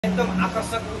एकदम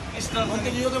आकर्षक उत्कृष्ट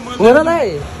हो र दाइ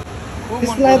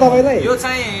त्यसलाई तपाईलाई यो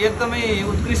चाहिँ एकदमै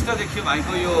उत्कृष्ट देखियो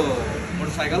भाइको यो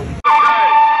मोटरसाइकल।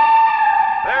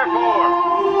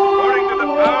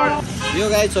 यो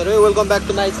गाइजहरु welcome back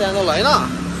to my channel हैन।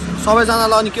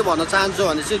 सबैजनालाई अनि के भन्न चाहन्छु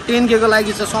भने चाहिँ 10K को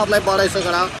लागि चाहिँ सबलाई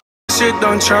बढाइसकेर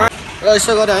र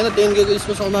यसो गरे हैन 10K को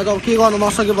स्पेसलमा अब के गर्न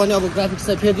नसके पनि अब ग्राफिक्स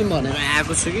चाहिँ फेरि भनेर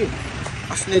आएको छु कि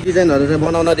असली डिजाइनहरु चाहिँ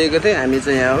बनाउन दिएको थिए हामी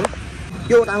चाहिँ यहाँ हो।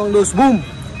 के हो तामाङ दोस बुम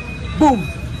बुम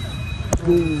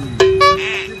बुम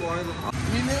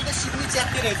मेरो त सिक्ने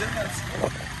च्यात्ती रहेछ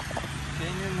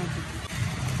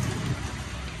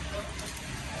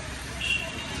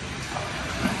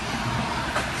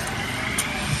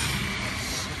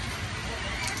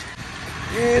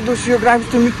ए दोस्रो ग्राफिक्स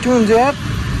त मिठो हुन्छ यार।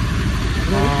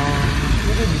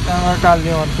 भित्तामा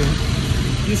टाल्ने अर्थो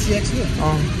यो CX हो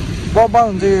बब्बा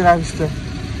हुन्छ यो ग्राफिक्स त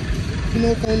किन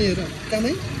पाउने हेर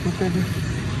कामै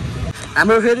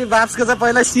हाम्रो फेरि बाप्सको चाहिँ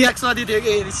पहिला CX अदि थियो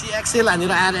कि CX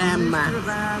हानेर आएर एममा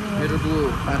मेरो दु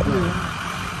पार्टनर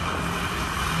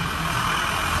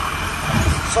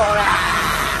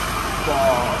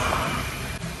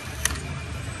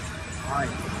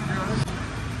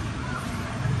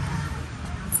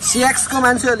CX को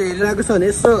मान्छेहरूले हेरिरहेको छ भने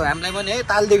यसो हामीलाई पनि है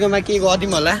तालदिएकोमा के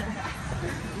गरिदिउँ होला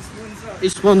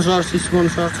स्पोन्सर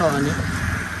छ भने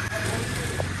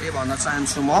के भन्न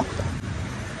चाहन्छु म।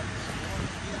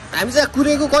 हामी चाहिँ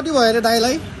कुरेको कति भयो अरे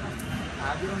दाइलाई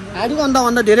 8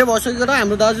 घन्टा धेरै भइसक्यो र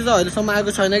हाम्रो दाजु चाहिँ अहिलेसम्म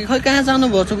आएको छैन कि खै कहाँ जानु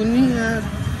भएछ कुनै यार।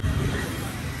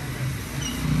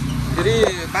 फेरि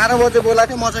 12 बजे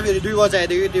बोलाएको थियो म चाहिँ फेरि 2 बजे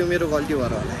आइदियो कि त्यो मेरो गल्ती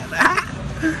भएर होला।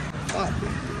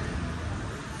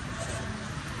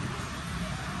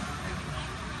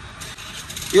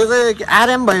 यो चाहिँ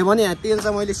आरएम भयो भने यहाँ तेल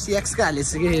चाहिँ मैले CX को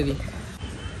हालेछु कि फेरि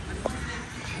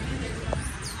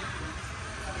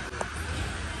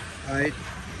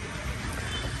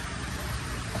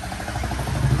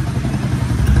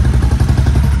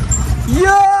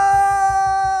यो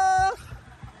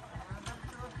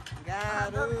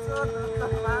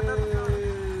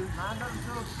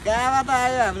कहाँबाट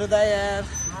आयो हाम्रो दाइ यार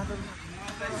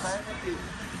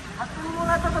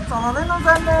चलाउँदै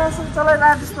नजान्ने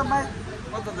चलाइरहेको जस्तो बाइक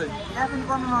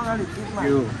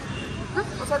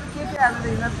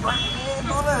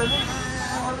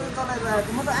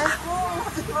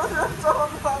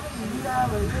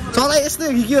चला यस्तै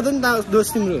के हो त नि दोष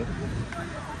तिम्रो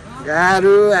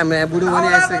गाह्रो हाम्रो यहाँ बुढो पनि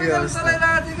आइसक्यो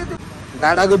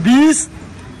डाँडाको 20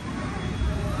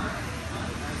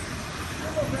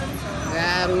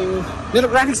 गाह्रो मेरो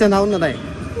ग्राफिक्स छैन आउनु न दाइ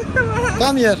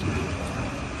कम यार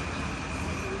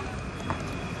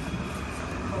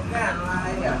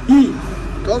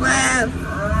Come on!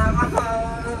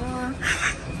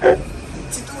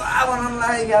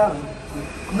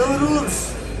 No rules.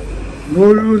 No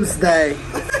rules, dai.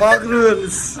 Fuck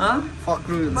rules. Huh? Fuck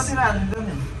rules.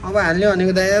 अब हाल्यो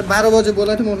भनेको दाइ 12 बजे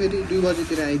बोलाएको थियो म फेरि 2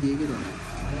 बजेतिर आइदिएँ कि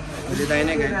अहिले दाइ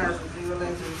नै गए।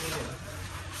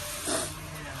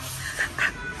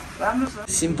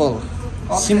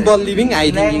 सिम्पल लिभिङ हाई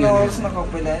थिङ्किङ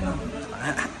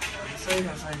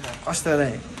कस्तो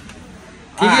दाइ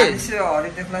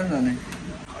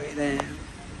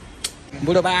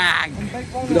बुढो बाघ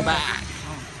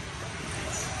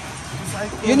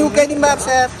यो नुकाइदिउँ बाप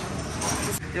सर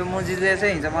त्यो मुजिले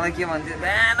चाहिँ हिजो मलाई के भन्थ्यो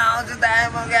बिहान आउँछु दाइ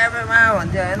म ग्याबेमा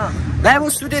भन्थ्यो होइन दाइ म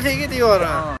सुतेको थिएँ कि त्यो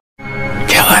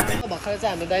भर्खर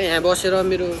चाहिँ हाम्रो दाइ यहाँ बसेर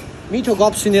मेरो मिठो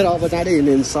गफ सुनेर अब जाँदै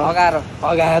हिँड्नुहुन्छ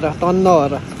अगाएर टन्न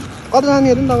भएर कता जाने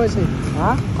हेर्नु नि तपाईँ चाहिँ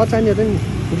कता जाने हेर्नु नि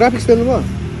ग्राफिक्स पेल्नु भयो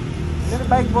मेरो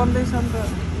बाइक बन्दैछ नि त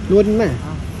लोडिङमा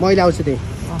मैले आउँछु त्यही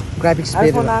ग्राफिक्स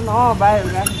पेल्नु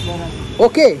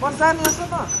ओके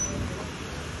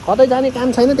कतै जाने काम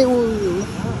छैन त्यो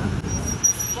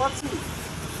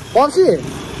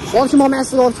पर्सि म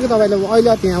म्यासेज गर्छु कि तपाईँलाई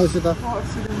अहिले त्यहाँ आउँछु त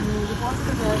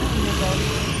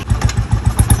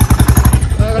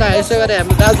यसो गरे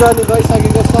हामी दाजु अनि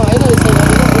गइसकेको छ होइन यसो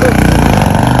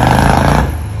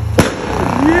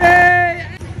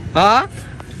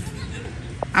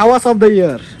आवाज अफ द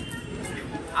इयर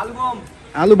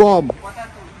आलु बम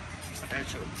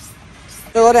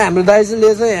यसो गरे हाम्रो दाजुले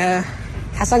चाहिँ यहाँ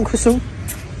खासाङ खुसुङ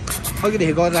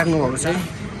अघिदेखि गरिराख्नु भएको छ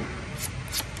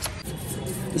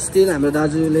स्टिल हाम्रो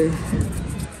दाजुले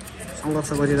सङ्घर्ष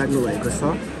गरिराख्नु भएको छ।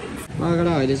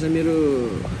 अगाडि अहिले चाहिँ मेरो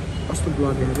कस्तो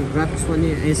ब्लगहरू ग्राफिक्स पनि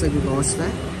आइसकेको अवस्था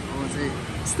अब चाहिँ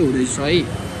यस्तो हुँदैछ है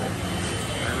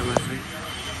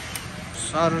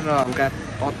सर र हल्का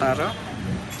पत्ता र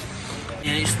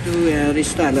यहाँ यस्तो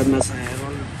हालतमा छ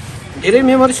धेरै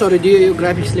मेमोरिजहरू दियो यो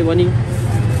ग्राफिक्सले पनि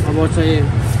अब चाहिँ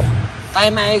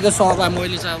टाइम आएको छ अब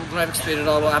मैले चाहिँ अब ग्राफिक्स फेरेर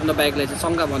अब आफ्नो बाइकलाई चाहिँ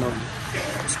शङ्का बनाउने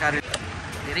त्यस कारण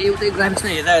धेरै उतै ग्राम्समा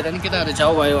हेर्दा हेर्दा नि केटाहरू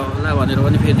छेउ भयो होला भनेर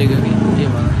पनि फेरिदिएको कि त्यही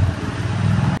भएर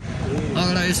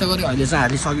अगाडि यसो गऱ्यो अहिले चाहिँ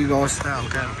हालिसकेको अवस्था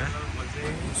हल्का हल्का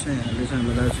अहिले चाहिँ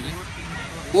हाम्रो दाजुले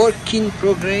वर्क इन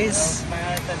प्रोग्रेस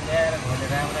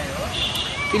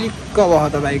क्लिक्क भयो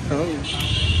त बाइक त हौ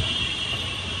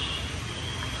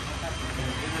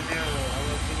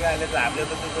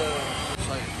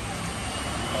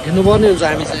हेर्नुपर्ने हुन्छ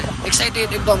हामी चाहिँ एक्साइटेड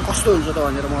एकदम कस्तो हुन्छ त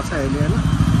भनेर म चाहिँ अहिले होइन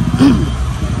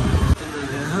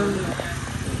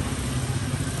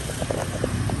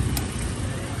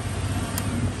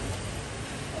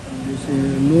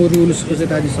नो रुल्सको चाहिँ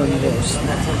तालिसकेको होस्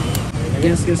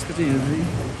ग्यासको चाहिँ यहाँ चाहिँ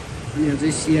अनि यहाँ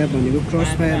चाहिँ सिया भनेको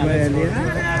क्रसफायर भइहाल्यो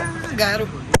गाह्रो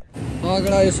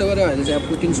अगाडि यसो गऱ्यो भने चाहिँ अब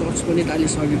प्रोटिन सर्ट्स पनि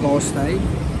तालिसकेको अवस्था है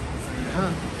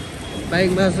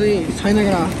बाइकमा चाहिँ छैन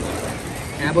क्या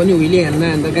यहाँ पनि हुइले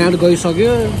हान्दा गाँड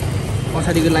गइसक्यो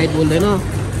पछाडिको लाइट बोल्दैन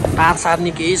तार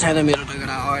सार्ने केही छैन मेरो त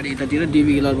एउटा अगाडि यतातिर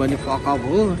डिबी किलर पनि फकअप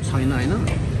हो छैन होइन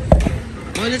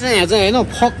मैले चाहिँ यहाँ चाहिँ होइन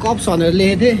फक कप्स भनेर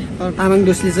लेखेको थिएँ तर तामाङ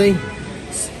दोस्ले चाहिँ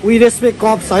वी रेस्पेक्ट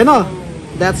कप्स होइन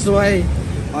द्याट्स वाइ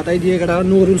हटाइदिएको एउटा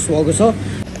नो रुल्स भएको छ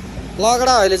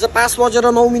लगडा अहिले चाहिँ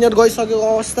 5:09 गइसकेको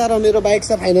अवस्था र मेरो बाइक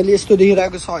चाहिँ फाइनली यस्तो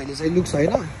देखिरहेको छ अहिले चाहिँ लुक्स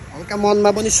होइन हल्का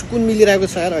मनमा पनि सुकुन मिलिरहेको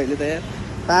छ यार अहिले त यार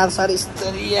तार सार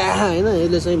यस्तरी होइन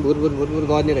यसले चाहिँ भुरभुर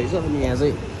गर्ने रहेछ अनि यहाँ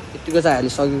चाहिँ यतिको चाहिँ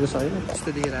हालिसकेको छ होइन त्यस्तो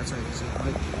देखिरहेको छ अहिले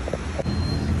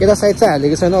चाहिँ यता साइड चाहिँ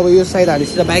हालेको छैन अब यो साइड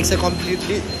हालेपछि बाइक चाहिँ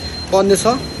कम्प्लिटली बन्ने छ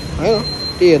होइन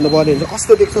त्यही हेर्नुपर्ने हुन्छ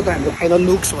कस्तो देख्छ त हाम्रो फाइनल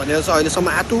लुक्स भनेर चाहिँ अहिलेसम्म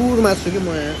आतुरमा छु कि म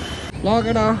यहाँ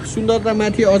लगेर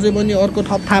सुन्दरतामाथि अझै पनि अर्को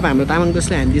थप थाप हाम्रो तामाङ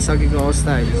दोस्ले हानिदिइसकेको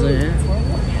अवस्था अहिले चाहिँ यहाँ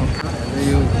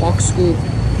यो फक्सको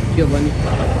त्यो पनि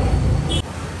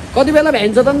कति बेला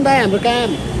भ्याइन्छ त नि दाइ हाम्रो काम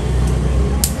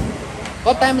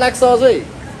कति टाइम लाग्छ अझै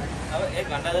अब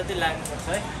 1 घन्टा जति लाग्नुपर्छ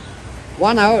है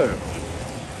 1 आवर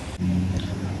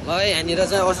ल यहाँनिर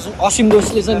चाहिँ असीम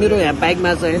दोस्ले चाहिँ मेरो यहाँ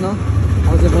बाइकमा चाहिँ होइन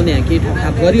अझै पनि यहाँ केही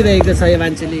थाप गरिरहेको छ यो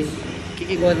मान्छेले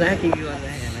के गर्दा यहाँ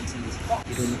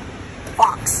मान्छेले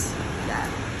फक्स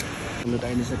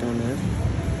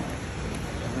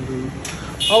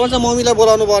अब चाहिँ मम्मीलाई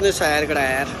बोलाउनु पर्ने छ यार केटा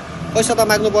यार पैसा त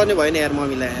माग्नु पर्ने भएन यार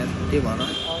मम्मीलाई यार त्यही भएर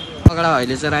अगाडि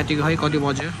अहिले चाहिँ रातिको खै कति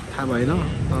बज्यो थाहा भएन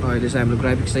तर अहिले चाहिँ हाम्रो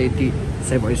ग्राफिक्स चाहिँ यति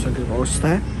चाहिँ भइसकेको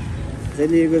अवस्था चाहिँ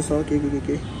लिएको छ के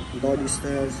डट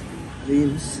स्टार्स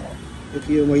रिम्स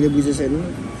के हो मैले बुझेको छैन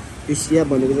यो सिया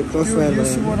भनेको चाहिँ क्रसफायर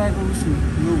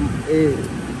ए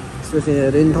यसको चाहिँ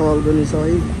रेन्थल पनि छ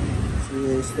है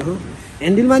यस्तो हो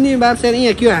ह्यान्डलमा नि बाप्स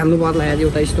यहाँ के हाल्नु पर्ला यार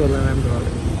एउटा यस्तो होला राम्रो होला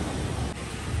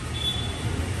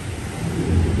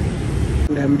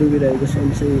घाम डुबिरहेको छ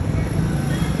चाहिँ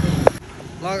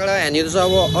लगडा यहाँनिर चाहिँ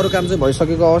अब अरू काम चाहिँ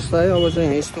भइसकेको अवस्था है अब चाहिँ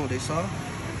यहाँ यस्तो हुँदैछ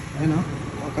होइन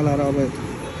अकालाएर अब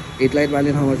हेडलाइट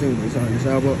बाल्ने ठाउँमा चाहिँ हुँदैछ भने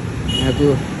चाहिँ अब यहाँको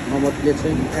नम्बर प्लेट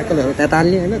चाहिँ एप्पलहरू त्यहाँ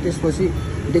ताल्ने होइन त्यसपछि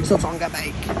देख्छ चङ्गा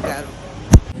बाइक गाह्रो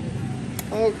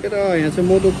ओके र यहाँ चाहिँ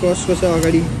मोटो क्रसको चाहिँ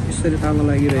अगाडि यसरी ताल्न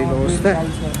लागिरहेको अवस्था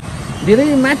धेरै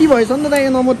माथि भएछ नि त दाइ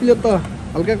यो नम्बर प्लेट त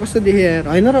हल्का कस्तो देखेँ यार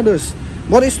होइन र दोस्त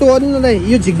बरु यस्तो गर्नु न दाइ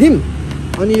यो झिक्दिउँ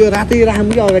अनि यो रातै राखौँ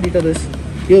कि अगाडि त दोस्त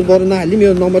यो बरु नहालिदिउँ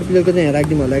यो नम्बर प्लेटको चाहिँ यहाँ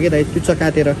राखिदिउँ होला कि दाइ टुच्चा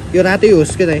काटेर यो रातै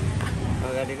होस् कि दाइ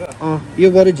यो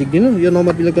बरु झिक्दिनु यो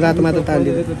नम्बर प्लेटको रातो मात्र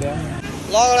तालिदिनु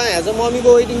लगडा यहाँ चाहिँ मम्मीको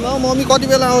वेटिङमा मम्मी कति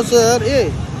बेला आउँछ यार ए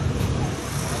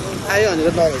आयो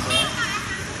भनेर लगेछ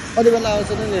कति बेला आउँछ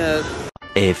त नि यार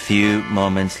A few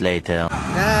moments later.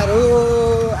 गाह्रो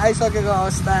आइसकेको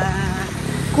अवस्था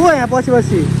को यहाँ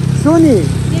पछि सोनी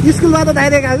स्कुलबाट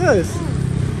डाइरेक्ट आएकोस्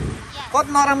कति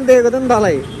नराम्रो दिएको त नि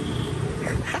तँलाई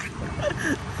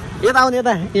यता आउने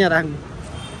यता यहाँ राख्नु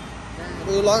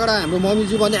लगडा हाम्रो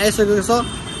मम्मीजी पनि आइसकेको छ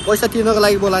पैसा तिर्नको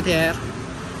लागि बोलाएको थियो यार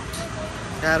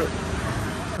गाह्रो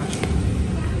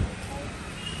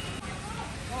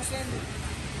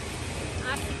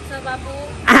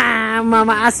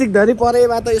मामा आशिक धरी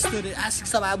परेमा त यस्तो रे आशिक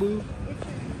छ बाबु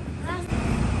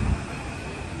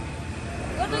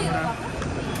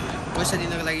पैसा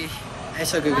दिनको लागि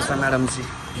आइसकेको छ म्याडमजी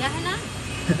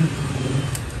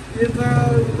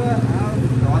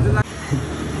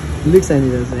लुक्स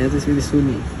हानिरहेको छ यहाँ चाहिँ फेरि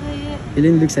सुनि यसले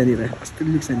पनि लुक्स हानिरहेको कस्तो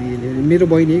लुक्स हानि यसले मेरो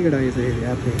बहिनी केटा यो चाहिँ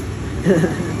आफै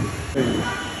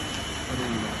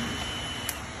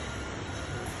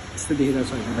यस्तो देखिरहेको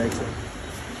छ होइन बाइक चाहिँ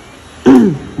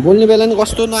बोल्ने बेला नि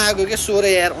कस्तो नआएको क्या स्वर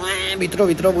यार उहाँ भित्र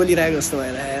बोलिरहेको जस्तो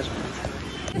भएर यार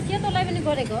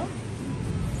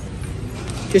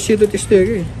त्यो सेतो त्यस्तै हो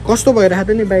कि कस्तो भइरहेको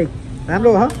थियो नि बाइक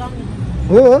राम्रो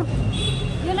हो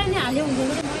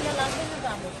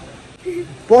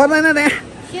पर्दैन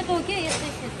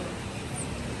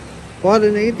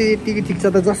पर्दैन कि त्यो यतिकै ठिक छ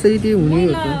त जसरी त्यो हुने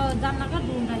हो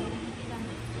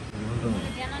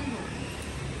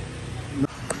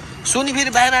सोनी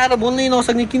फेरि बाहिर आएर बोल्नै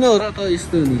नसक्ने किन हो र त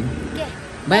यस्तो नि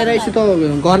बाहिर आएपछि त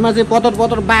घरमा चाहिँ पतर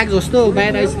पतर बाघ जस्तो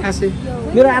बाहिर आएपछि खासै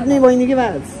मेरो आफ्नै बहिनी के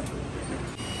बाघ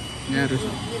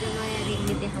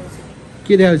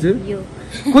के देखाउँछु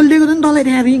कसले दिएको त नि तँलाई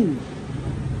त्यहाँ रिङ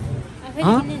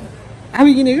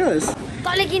आफै किनेको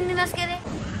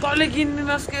तले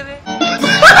किन्दिनस् के रे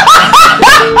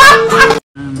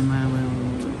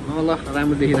ल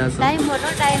राम्रो देखिरहेको छ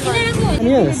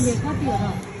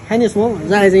खानेस् म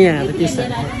जहाँ आएछ यहाँ हाल्नु त्यस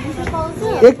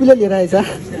एक प्लेट लिएर आएछ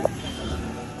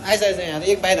आएछ यहाँ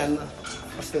एक बाहिर हाल्नु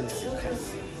कस्तो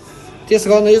त्यस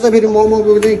गर्नु यो चाहिँ फेरि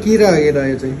मोमोको चाहिँ किरा हेर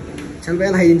यो चाहिँ छ्याल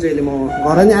बिहान खाइदिन्छु अहिले मोमो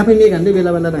घर नि आफै लिएको खान्थ्यो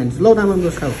बेला बेला खान्छु लौ तामा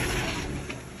दोष खाऊ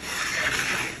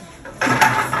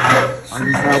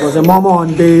अनि अब चाहिँ मोमो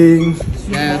हन्टिङ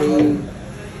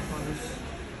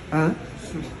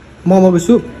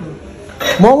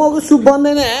मोमोको सुप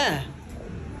बन्दैन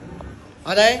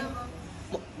अरे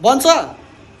बन्छ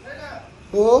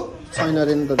हो छैन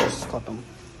अरे नि त खतम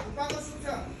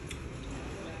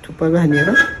थुप्पाको खाने र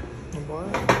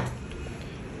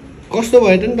कस्तो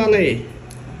भयो त नि तँलाई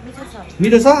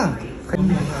मिठो छ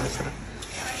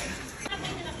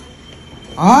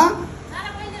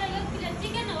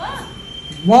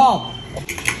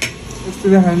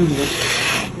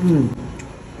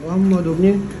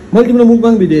मैले तिम्रो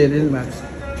मुखबाङ भिडियो हेरेँ नि भएको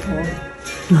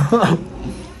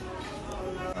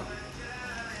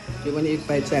त्यो पनि एक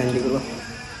पाइप चाहिँ हालिदिएको ल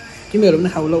तिमीहरू पनि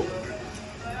खाऊ लौ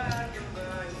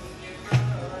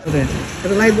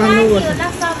लाइट बाल्नु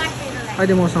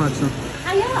अहिले म समात्छु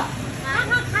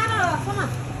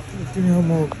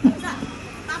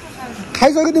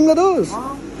खाइसक्यो तिमीलाई दोष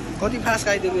कति फास्ट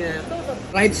खाइदियो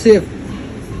राइट सेफ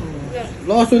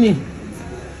लसो नि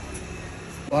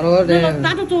घर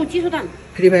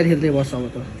फ्री फायर खेल्दै बस्छ अब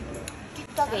त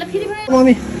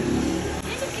मम्मी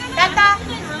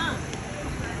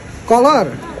कलर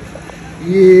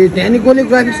ए त्यहाँ नि कसले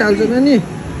ग्राफिक्स हाल्छ नि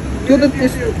त्यो त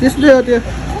त्यस्तै हो त्यो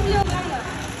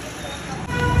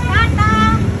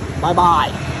बाई बाई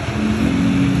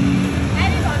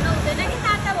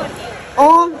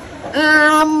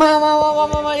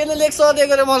यसले लेख्छ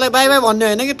दिएको अरे मलाई बाई बाई भन्ने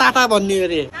होइन कि टाटा भन्ने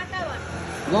अरे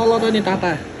ल ल त नि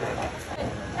टाटा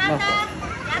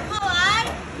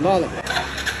ल ल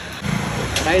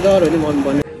राइडर हो नि मन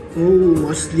भन्ने ओ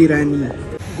मछली रानी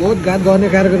बहुत घात गर्ने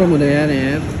कार्यक्रम हुँदैन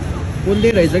यहाँ कसले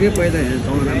रहेछ कि पहिला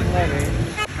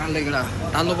कालले केटा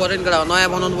टाल्नु पऱ्यो नि केटा नयाँ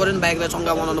बनाउनु पऱ्यो नि बाइकलाई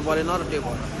चङ्गा बनाउनु परेन र त्यो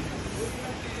भएर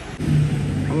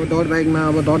अब डट बाइकमा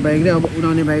अब डट बाइकले अब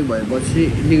उडाउने बाइक भएपछि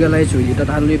लिगलाइज हुली त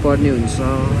टाल्नै पर्ने हुन्छ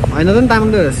होइन त नि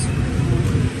तामाङ दोष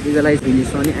लिगलाइज हुली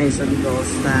छ अनि आइसकेको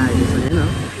अवस्था अहिले छ होइन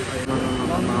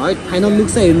है फाइनल लुक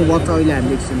चाहिँ हेर्नुपर्छ अहिले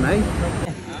हामीले एकछिन है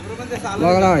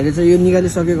लगेर अहिले चाहिँ यो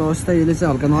निकालिसकेको अवस्था यसले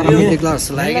चाहिँ हल्का नराम्रो देख्ला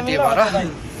जस्तो लाग्यो त्यही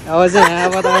भएर अब चाहिँ यहाँ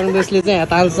अब तामाङ दोषले चाहिँ यहाँ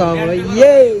ताल्छ अब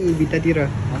यही भित्तातिर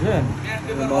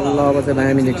बल्ल अब चाहिँ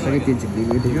दामी देख्छ कि त्यो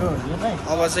झिक्किएको थियो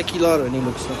अब चाहिँ किलर हुने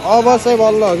लुक छ अब चाहिँ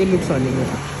बल्ल हो कि लुक छ नि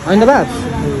होइन बात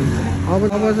अब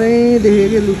चाहिँ देखेँ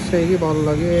कि लुक छ कि बल्ल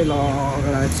कि ल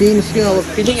चेन्ज कि अब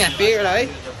फिलिङ ह्याप्पी एउटा है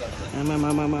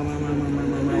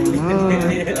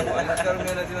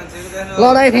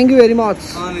ल दाइ थ्याङ्क यू भेरी मच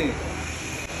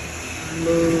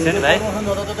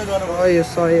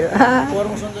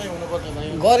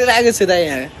गरिरहेको छु दाइ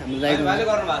यहाँ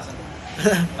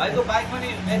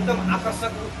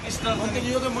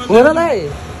हो र दाइ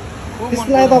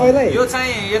तपाईँलाई यो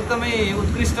चाहिँ एकदमै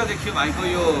उत्कृष्ट देखियो भाइको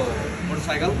यो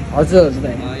मोटरसाइकल हजुर हजुर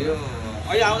दाइ यो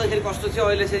अहिले आउँदाखेरि कस्तो थियो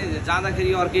अहिले चाहिँ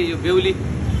जाँदाखेरि अर्कै यो बेहुली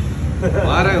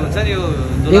भएर हुन्छ नि यो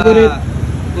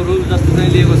को रुल जस्तो चाहिँ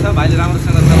लिएको छ भाइले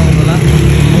राम्रोसँग चलाउनु होला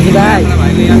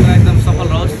भाइले यात्रा एकदम सफल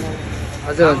रहोस्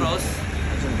हजुर रहोस्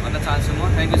भन्न चाहन्छु म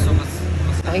थ्याङ्क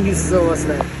यू सो मच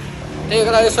दाइ त्यही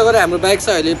कुरा यसो गरेर हाम्रो बाइक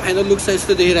चाहिँ अहिले फाइनल लुक चाहिँ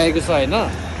यस्तो देखिरहेको छ होइन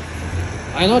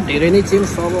होइन धेरै नै चेन्ज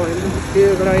छ अब होइन त्यो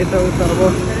कुरा यताउता अब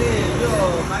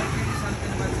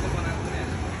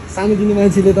सानोतिनो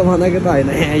मान्छेले त बनाएको त होइन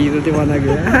यहाँ हिरो त्यो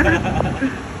बनाएको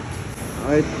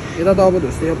यता त अब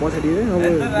धुस्दै पछाडि अब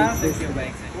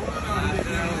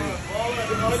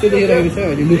यस्तो देखिरहेको छ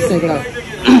अहिले लुक्स चाहिँ एउटा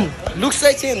लुक्स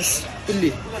चाहिँ चेन्ज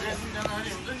फुल्ली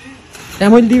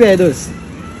त्यहाँ मैले दिइभए दोष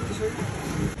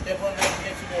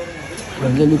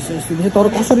लुक्स चाहिँ यस्तो देखेँ तर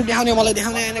कसरी देखाउने मलाई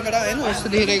देखाउने आएन केटा होइन यस्तो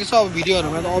देखिरहेको छ अब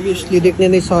भिडियोहरूमा त अभियसली देख्ने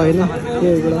नै छ होइन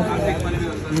त्यो कुरा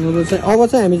अब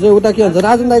चाहिँ हामी चाहिँ उता के भन्छ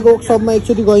राजन दाईको वर्कसपमा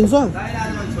एकचोटि गइन्छ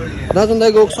राजन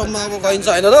दाईको वर्कसपमा अब गइन्छ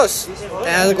होइन दोष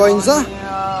त्यहाँ गइन्छ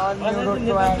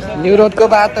न्यु रोडको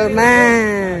बाटोमा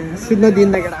सुत्न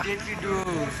दिन्न केटा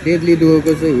डेडली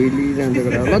डुओको चाहिँ हुइली जान्छ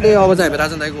केटा ल त्यही अब चाहिँ हामी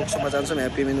राजन दाईको वर्कसपमा जान्छौँ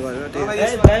यहाँ पेमेन्ट गरेर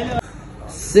त्यही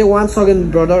से वान्स अगेन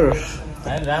ब्रदर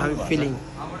फिलिङ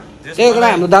त्यही कुरा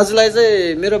हाम्रो दाजुलाई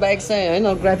चाहिँ मेरो बाइक चाहिँ होइन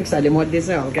ग्राफिक्स हाले मध्ये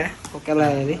चाहिँ हल्का हल्का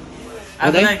लाग्यो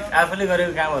अरे आफूले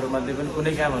गरेको कामहरू मध्ये पनि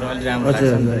कुनै कामहरू अलि राम्रो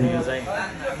लाग्छ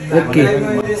ओके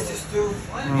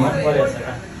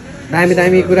दामी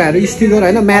दामी कुराहरू स्टिकर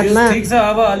होइन म्याथमा ठिक छ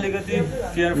अब अलिकति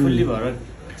केयरफुल्ली भएर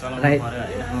चलाउनु पर्यो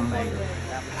हैन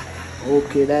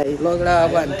ओके दाइ लगडा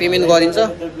अब हामी पेमेन्ट गरिन्छ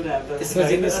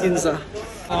त्यसपछि निस्किन्छ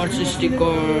अर्च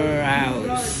स्टिकर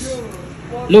हाउस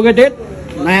लोकेटेड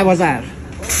नयाँ बजार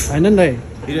होइन नि दाइ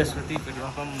बृहस्पति पेट्रोल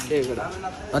पम्प त्यही कुरा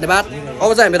धन्यवाद अब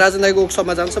चाहिँ हामी राजन दाइको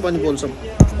वर्कसपमा जान्छ भने बोल्छौँ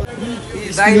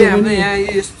दाइले हामीले यहाँ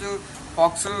यस्तो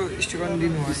फक्सल स्टिकर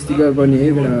दिनुभयो स्टिकर पनि है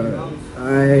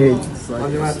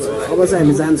अब चाहिँ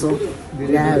हामी जान्छौँ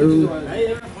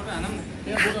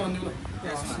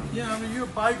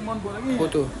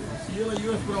फोटो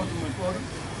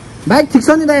बाइक ठिक छ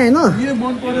नि दाइ होइन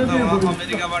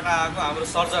अमेरिकाबाट आएको हाम्रो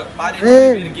सर्जक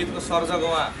गीतको सर्जक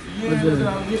उहाँ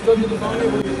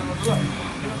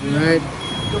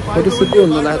फोटो सुट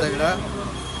हुनु लाग्दा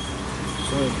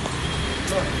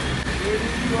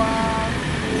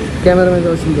क्यामेराम्यान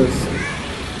चाहिँ सुन्दर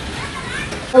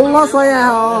अल्ला सय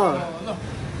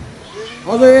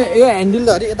अझ यो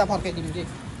ह्यान्डलहरू यता फर्काइदिनु कि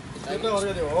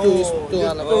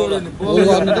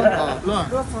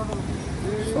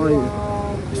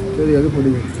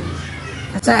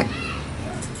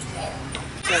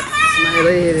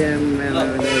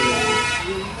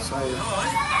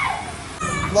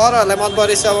बरहरूलाई मन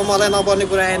परेछ अब मलाई नपर्ने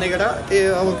कुरा आएन केटा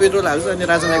त्यो अब पेट्रोल हाल्छु अनि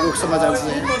राजनदाइको वर्कसपमा जान्छु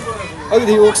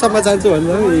अलिकति वर्कसपमा जान्छु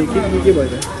भन्दा के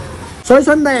भएर सही छ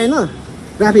नि दाइ होइन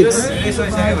ग्राफिक्स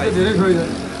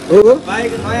हो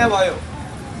बाइक नयाँ भयो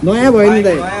नयाँ भयो नि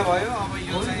दाइ नयाँ भयो अब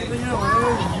यो चाहिँ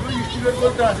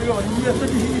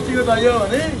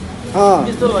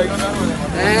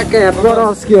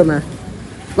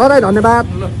ल दाइ धन्यवाद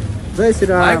जय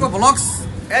श्रीराम भाइको भ्लग्स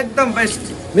एकदम बेस्ट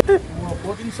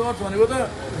 14 शॉट भनेको त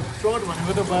शॉट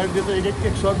भनेको त बाइकले त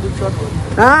एक शॉट दुई शॉट हो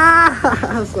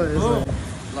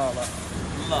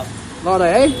ल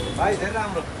है भाइ धेरै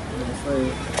राम्रो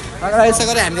अगाडि यसो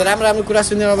गरी हामीले राम्रो राम्रो कुरा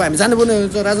सुनेर अब हामी जानुपर्ने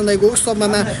हुन्छ राजन दाइको वर्कसपमा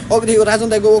अबदेखि राजन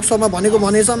दाइको वर्कसपमा भनेको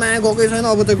भनेछ माया गएकै छैन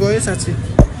अब त गयो साँच्ची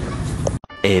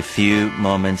A few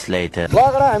moments later.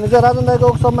 लगेर हामी चाहिँ राजन दाइको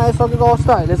वर्कसपमा आइसकेको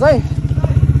अवस्था अहिले चाहिँ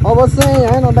अब चाहिँ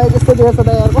होइन बाइक यस्तो देखेको छ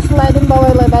दाइ कस्तो लाग्यो नि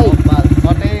तपाईँलाई बाइक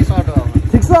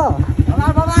ठिक छ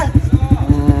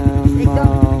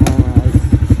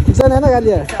ठिक छैन होइन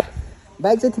गाली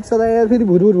बाइक चाहिँ ठिक छ दाइ यार फेरि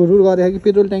भुरभुर गऱ्यो कि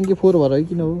पेट्रोल ट्याङ्की 4 भएर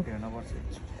किन हो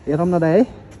हेरौँ न दाइ है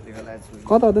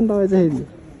कता हो त नि तपाईँ चाहिँ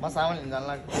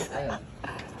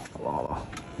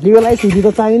लिगलाइज हुँदी त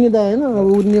चाहियो नि दाइ होइन अब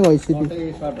उड्ने भइसक्यो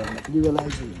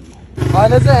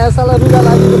अहिले चाहिँ यसलाई रुगा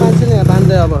लागेको मान्छेले यहाँ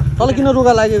बाँध्दै अब तल किन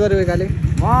रुगा लागेको अरे बेकाले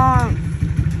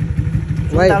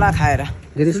खाएर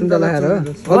धेरै सुन्तला खाएर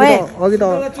अघि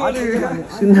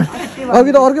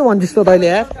त अर्कै भन्थिस् त तैँले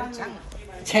यार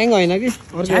छ्याङ होइन कि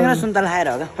सुन्तला खाएर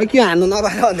हो के हान्नु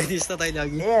नभएर भन्दै थिइस् त तैँले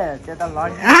अघि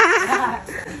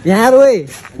यहाँ रोए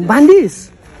बान्धिस्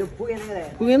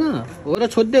पुगेन हो र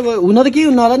छोड्दै भयो हुन त के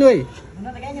हुन्न होला नि भाइ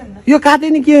यो काटे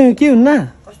नि के हुन्न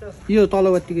यो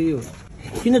तलबत्तीको यो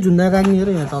किन झुन्डा राख्ने हो र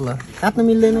यहाँ तल काट्न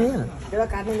मिल्दैन यहाँ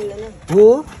हो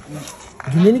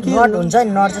झुन्डे नि के हुन्छ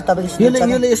नि नट चाहिँ तपाईँको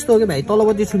यसले यस्तो हो कि भाइ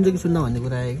तलबत्ती छुन्छ कि छुन्न भन्ने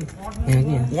कुरा आयो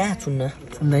कि यहाँ छुन्न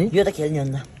है यो त खेल्ने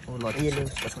अन्त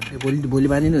भोलि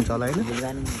बाँधिनु हुन्छ होला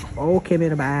होइन ओके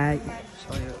मेरो भाइ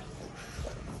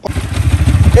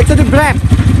एकचोटि ब्रेक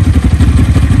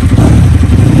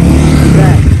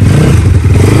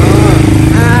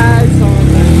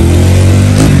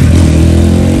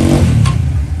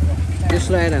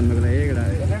त्यसलाई आएर हान्नुको लागि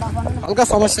हल्का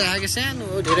समस्या आयो कि सानो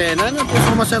धेरै होइन त्यो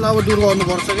समस्यालाई अब दूर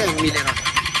गर्नुपर्छ क्या मिलेर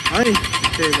है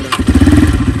त्यही कुरा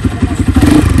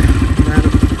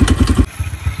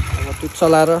अब त्यो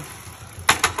चलाएर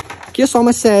के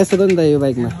समस्या आएछ त नि त यो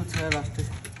बाइकमा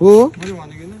हो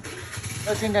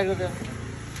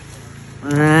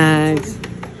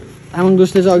तामाङ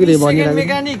दोस्टले चाहिँ अघि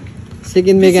भनिरहेको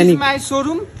second mechanic my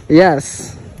showroom yes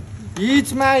he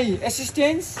is my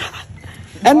assistant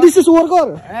and this is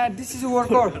worker this is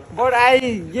worker but I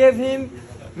gave him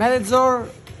manager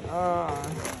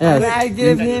yes. and I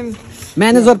gave him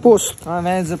manager post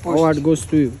manager post award goes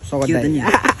to you Sagat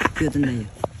bhai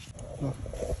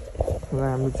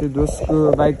हाम्रो चाहिँ दोस्तको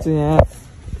bike चाहिँ यहाँ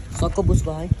सक्को बुस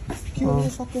भयो है के हो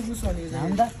सक्को बुस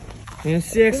भनेको यहाँ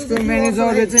सिएक्सको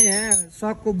म्यानेजरले चाहिँ यहाँ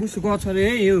सक्को बुस गर्छ अरे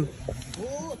है यो हो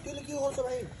त्यसले के गर्छ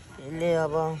भाइ यसले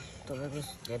अब तपाईँको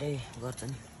धेरै गर्छ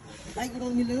नि बाइक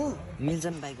उडाउनु मिल्दैन मिल्छ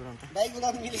नि बाइक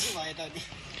उडाउनु मिलेको भयो त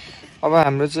अब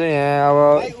हाम्रो चाहिँ यहाँ अब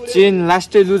चेन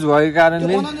लास्टै लुज भएको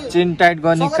कारणले चेन टाइट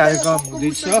गर्ने कार्यक्रम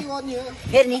हुँदैछ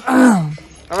फेरि नि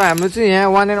अब हाम्रो चाहिँ यहाँ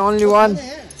one and only one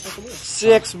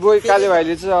सिएक्स boy काले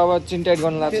भाइले चाहिँ अब चिन टाइट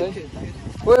गर्नु लाग्छ है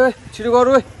ओए छिटो गर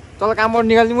ओए तल कामबाट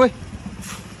निकाल्दिउँ ओए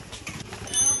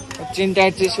चिन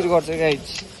टाइट चाहिँ यसरी गर्छ गाइज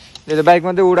यो त बाइक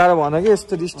मात्रै उडाएर भन कि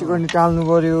यस्तो डिस्ट्रिक्ट निकाल्नु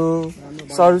पर्यो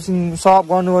सर्भिसिङ सब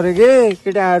गर्नु पर्यो के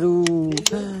केटाहरू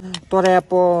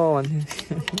तराप भन्ने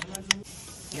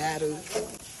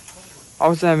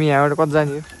अब चाहिँ हामी यहाँबाट कता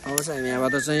जाने हो अब चाहिँ हामी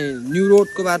यहाँबाट चाहिँ न्यू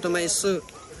रोडको बाटोमा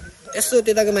यसो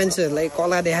त्यताको मान्छेहरूलाई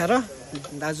कला देखाएर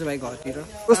दाजुभाइ घरतिर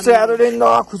कस्तो यार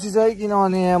खुसी छ है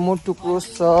किनभने यहाँ मोटो क्लोज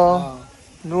छ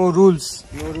no rules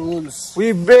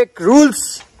we brake rules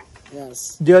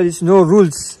there is no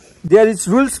rules there is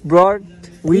rules broad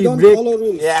we brake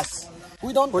yes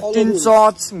 14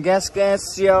 shots gas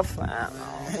CF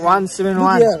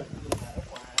 171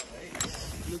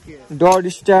 dot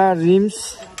star RIMS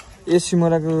AC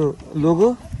Morocco logo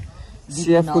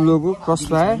CF को लोगो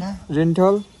क्रसफायर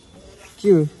रेन्टल के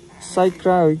हो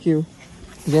साइक्रा हो के हो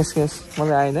ग्यास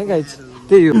मलाई आएन guys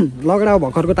त्यही हो लगडा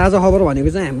भर्खरको ताजा खबर भनेको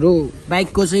चाहिँ हाम्रो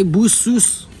बाइकको चाहिँ बुस सुस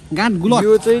गाँठ गुल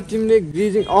यो चाहिँ तिमीले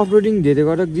ग्रिजिङ अफरोडिङ धेरै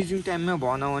गरेर ग्रिजिङ टाइममा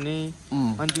भन भने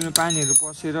अनि तिम्रो पानीहरू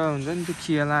पसेर हुन्छ नि त्यो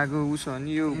खिया लागेको उसो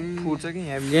भने यो फुट्छ कि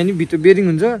यहाँ नि भित्र बेरिङ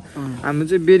हुन्छ हाम्रो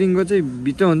चाहिँ बेरिङको चाहिँ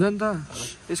भित्र हुन्छ नि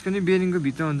त यसको नि बेरिङको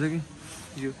भित्र हुन्छ कि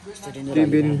यो त्यही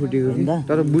बेरिङ फुटेको कि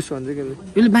तर बुस भन्छ कि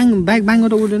यसले बाइक बाङ्गो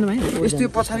त उड्दैन भाइ यस्तो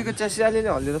पछाडिको च्यासी अलिअलि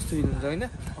हल्ले जस्तो फिल हुन्छ होइन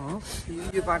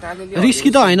यो बाटो अलिअलि रिस्की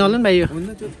त होइन होला नि भाइ यो हुन्छ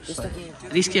त्यो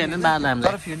रिस्की होइन नि बाल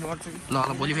हामीलाई तर फेर्नु पर्छ कि ल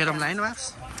भोलि फेरौँ ल होइन बास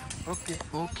ओके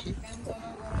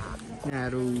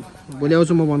यहाँहरू भोलि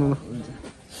आउँछु म बनाउन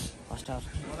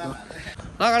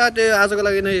लगडा त्यो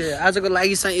आजको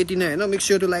लागि चाहिँ यति नै होइन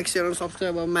mix to like share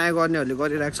subscribe अब माया गर्नेहरूले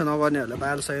गरिरहेको छ नगर्नेहरूले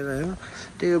पार्छ होइन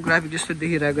त्यो ग्राफिक जस्तो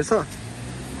देखिरहेको छ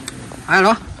होइन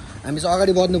हामी चाहिँ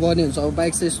अगाडि बढ्नुपर्ने हुन्छ अब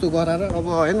बाइक चाहिँ यस्तो गराएर अब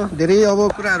होइन धेरै अब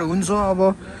कुराहरू हुन्छ अब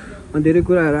धेरै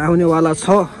कुराहरू आउनेवाला छ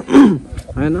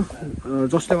होइन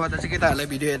जसले गर्दा चाहिँ केटाहरूलाई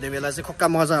भिडियो हेर्ने बेला चाहिँ खक्का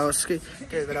मजा आओस् कि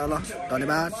त्यही कुरा ल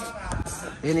धन्यवाद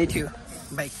यही नै थियो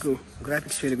बाइकको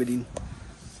ग्राफिक्स फेरेको दिन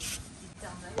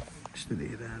यस्तो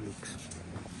देखेर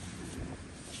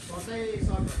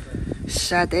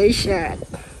साथै साथ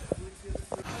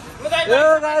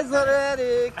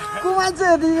को मान्छे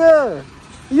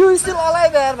यु स्टिल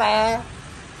अलाइभ यार भाइ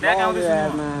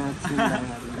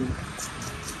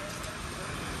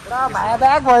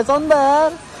ब्याग भएछ नि त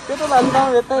यार त्यो भाइ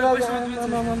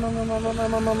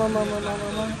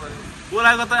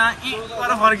बोलाको त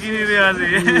फर्किने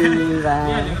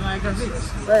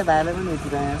भाइलाई पनि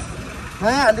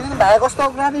हालिदिनु भाइ कस्तो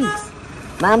ग्राफिक्स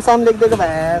नाम साम लेखिदिएको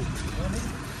भाइ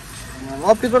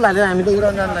अब पेट्रोल हालेर हामी त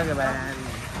उडाउनु जानु लाग्यो भाइ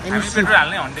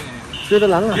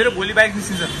पेट्रोल हाल्नु भोलि बाइक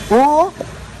निस्किन्छ हो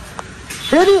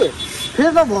फेरि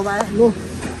त भयो भाइ लु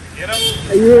ए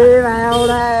भाइ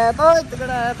एउटा त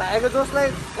भाइको जोसलाई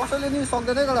कसैले नि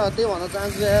सक्दैनै गरा त्यही भन्न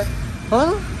चाहन्छु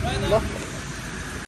ल